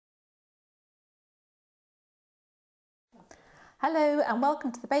Hello and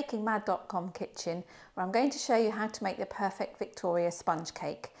welcome to the bakingmad.com kitchen, where I'm going to show you how to make the perfect Victoria sponge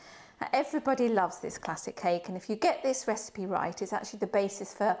cake. Now, everybody loves this classic cake, and if you get this recipe right, it's actually the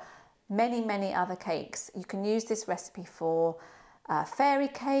basis for many other cakes. You can use this recipe for fairy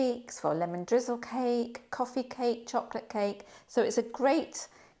cakes, for lemon drizzle cake, coffee cake, chocolate cake. So it's a great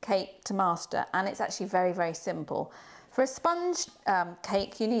cake to master, and it's actually very simple. For a sponge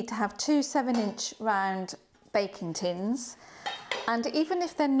cake, you need to have two 7-inch round baking tins, and even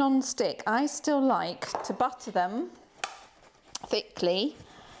if they're non-stick, I still like to butter them thickly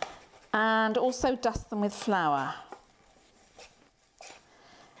and also dust them with flour.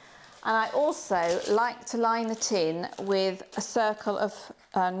 And I also like to line the tin with a circle of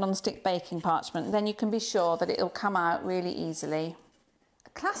non-stick baking parchment, then you can be sure that it'll come out really easily. A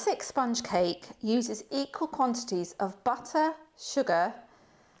classic sponge cake uses equal quantities of butter, sugar,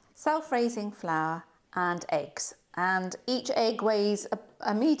 self-raising flour and eggs, and each egg weighs,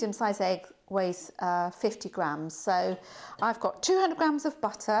 a medium-sized egg weighs 50 grams. So I've got 200 grams of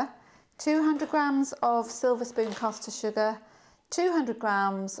butter, 200 grams of silver spoon caster sugar, 200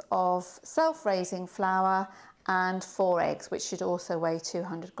 grams of self-raising flour and 4 eggs, which should also weigh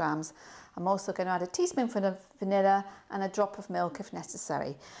 200 grams. I'm also going to add a teaspoonful of vanilla and a drop of milk if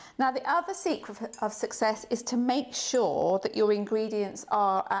necessary. Now, the other secret of success is to make sure that your ingredients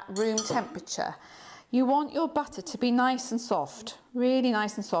are at room temperature. You want your butter to be nice and soft, really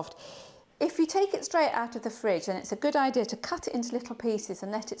nice and soft. If you take it straight out of the fridge, then it's a good idea to cut it into little pieces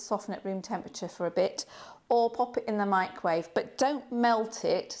and let it soften at room temperature for a bit, or pop it in the microwave, but don't melt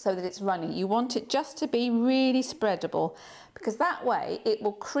it so that it's runny. You want it just to be really spreadable, because that way it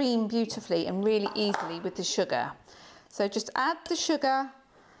will cream beautifully and really easily with the sugar. So just add the sugar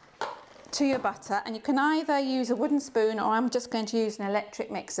to your butter, and you can either use a wooden spoon, or I'm just going to use an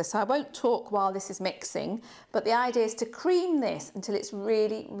electric mixer, so I won't talk while this is mixing, but the idea is to cream this until it's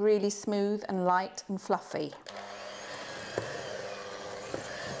really smooth and light and fluffy.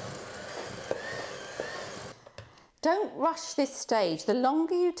 Don't rush this stage. The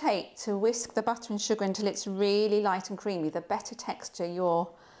longer you take to whisk the butter and sugar until it's really light and creamy, the better texture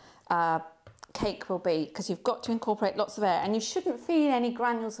your cake will be, because you've got to incorporate lots of air, and you shouldn't feel any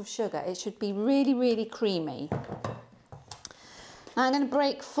granules of sugar. It should be really creamy. Now I'm going to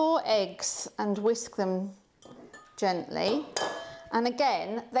break 4 eggs and whisk them gently, and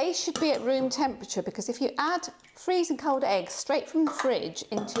again they should be at room temperature, because if you add freezing cold eggs straight from the fridge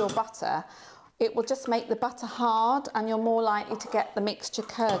into your butter, it will just make the butter hard and you're more likely to get the mixture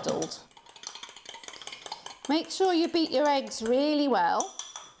curdled. Make sure you beat your eggs really well,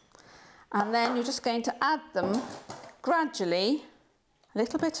 and then you're just going to add them gradually, a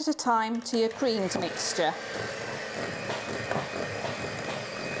little bit at a time, to your creamed mixture.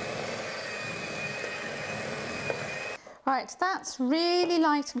 Right, that's really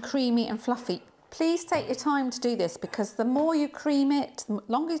light and creamy and fluffy. Please take your time to do this, because the more you cream it, the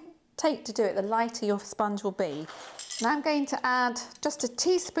longer it takes to do it, the lighter your sponge will be. Now I'm going to add just a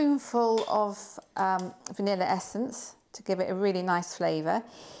teaspoonful of vanilla essence to give it a really nice flavour.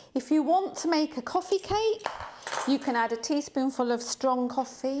 If you want to make a coffee cake, you can add a teaspoonful of strong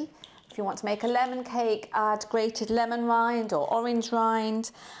coffee. If you want to make a lemon cake, add grated lemon rind or orange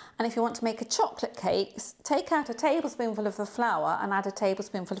rind. And if you want to make a chocolate cake, take out a tablespoonful of the flour and add a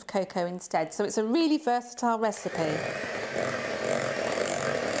tablespoonful of cocoa instead. So it's a really versatile recipe.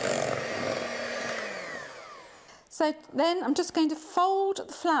 So then I'm just going to fold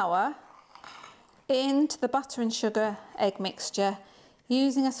the flour into the butter and sugar egg mixture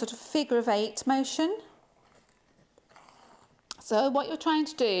using a sort of figure of 8 motion. So what you're trying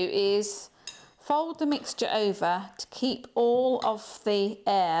to do is fold the mixture over to keep all of the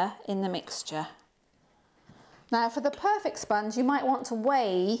air in the mixture. Now, for the perfect sponge, you might want to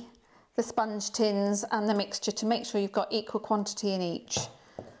weigh the sponge tins and the mixture to make sure you've got equal quantity in each.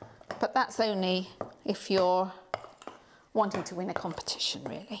 But that's only if you're wanting to win a competition,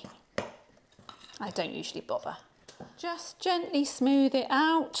 really. I don't usually bother. Just gently smooth it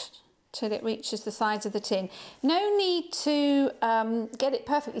out till it reaches the sides of the tin. No need to get it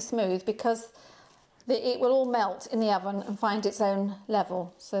perfectly smooth, because it will all melt in the oven and find its own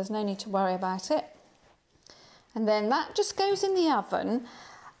level, so there's no need to worry about it. And then that just goes in the oven,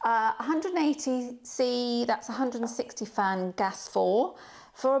 180°C, that's 160 fan gas for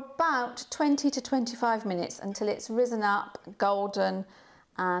about 20 to 25 minutes, until it's risen up, golden,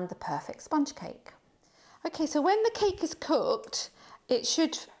 and the perfect sponge cake. Okay, so when the cake is cooked, it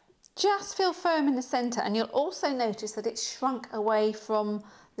should just feel firm in the centre, and you'll also notice that it's shrunk away from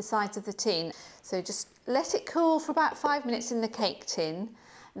the sides of the tin. So just let it cool for about 5 minutes in the cake tin,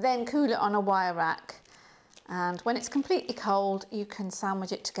 then cool it on a wire rack. And when it's completely cold, you can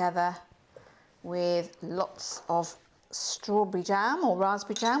sandwich it together with lots of strawberry jam or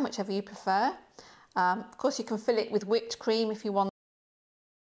raspberry jam, whichever you prefer. Of course, you can fill it with whipped cream if you want